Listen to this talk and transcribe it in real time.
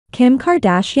Kim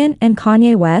Kardashian and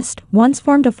Kanye West once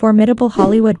formed a formidable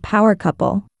Hollywood power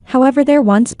couple. However, their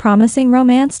once promising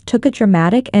romance took a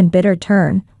dramatic and bitter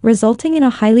turn, resulting in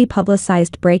a highly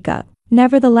publicized breakup.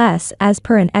 Nevertheless, as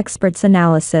per an expert's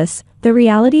analysis, the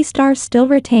reality star still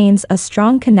retains a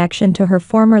strong connection to her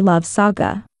former love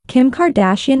saga. Kim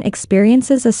Kardashian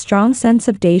experiences a strong sense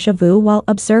of déjà vu while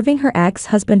observing her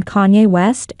ex-husband Kanye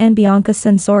West and Bianca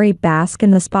Censori bask in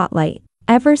the spotlight.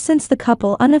 Ever since the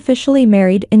couple unofficially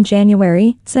married in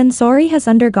January, Censori has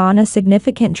undergone a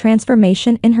significant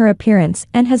transformation in her appearance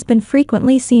and has been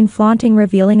frequently seen flaunting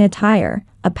revealing attire,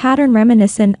 a pattern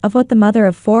reminiscent of what the mother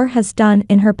of four has done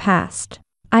in her past.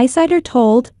 Insider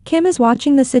told, Kim is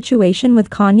watching the situation with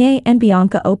Kanye and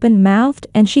Bianca open-mouthed,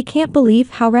 and she can't believe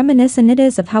how reminiscent it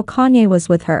is of how Kanye was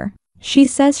with her. She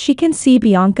says she can see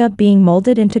Bianca being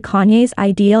molded into Kanye's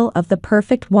ideal of the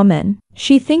perfect woman.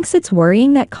 She thinks it's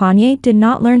worrying that Kanye did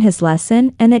not learn his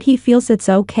lesson and that he feels it's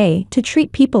okay to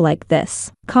treat people like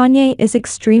this. Kanye is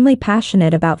extremely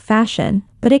passionate about fashion,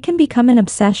 but it can become an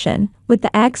obsession, with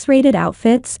the X-rated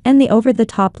outfits and the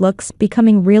over-the-top looks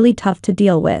becoming really tough to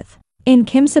deal with. In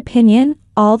Kim's opinion,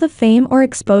 all the fame or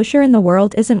exposure in the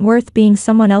world isn't worth being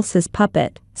someone else's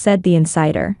puppet, said the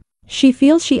insider. She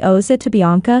feels she owes it to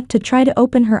Bianca to try to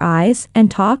open her eyes and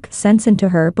talk sense into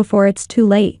her before it's too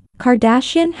late.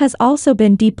 Kardashian has also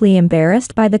been deeply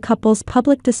embarrassed by the couple's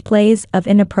public displays of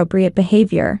inappropriate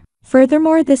behavior.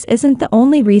 Furthermore, this isn't the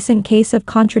only recent case of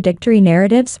contradictory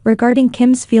narratives regarding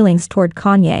Kim's feelings toward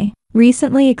Kanye.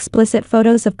 Recently, explicit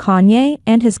photos of Kanye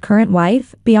and his current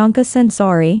wife, Bianca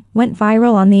Censori, went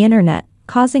viral on the internet,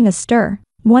 causing a stir.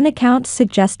 One account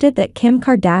suggested that Kim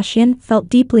Kardashian felt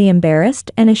deeply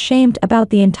embarrassed and ashamed about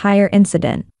the entire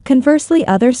incident. Conversely,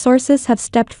 other sources have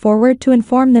stepped forward to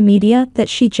inform the media that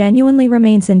she genuinely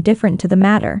remains indifferent to the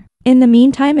matter. In the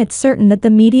meantime, it's certain that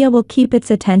the media will keep its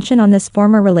attention on this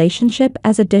former relationship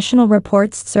as additional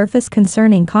reports surface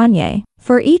concerning Kanye.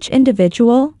 For each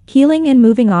individual, healing and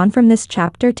moving on from this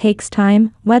chapter takes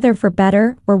time, whether for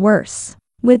better or worse.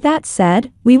 With that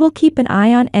said, we will keep an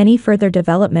eye on any further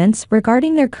developments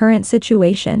regarding their current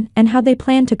situation and how they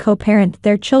plan to co-parent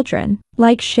their children.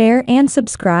 Like, share, and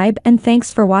subscribe, and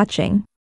thanks for watching.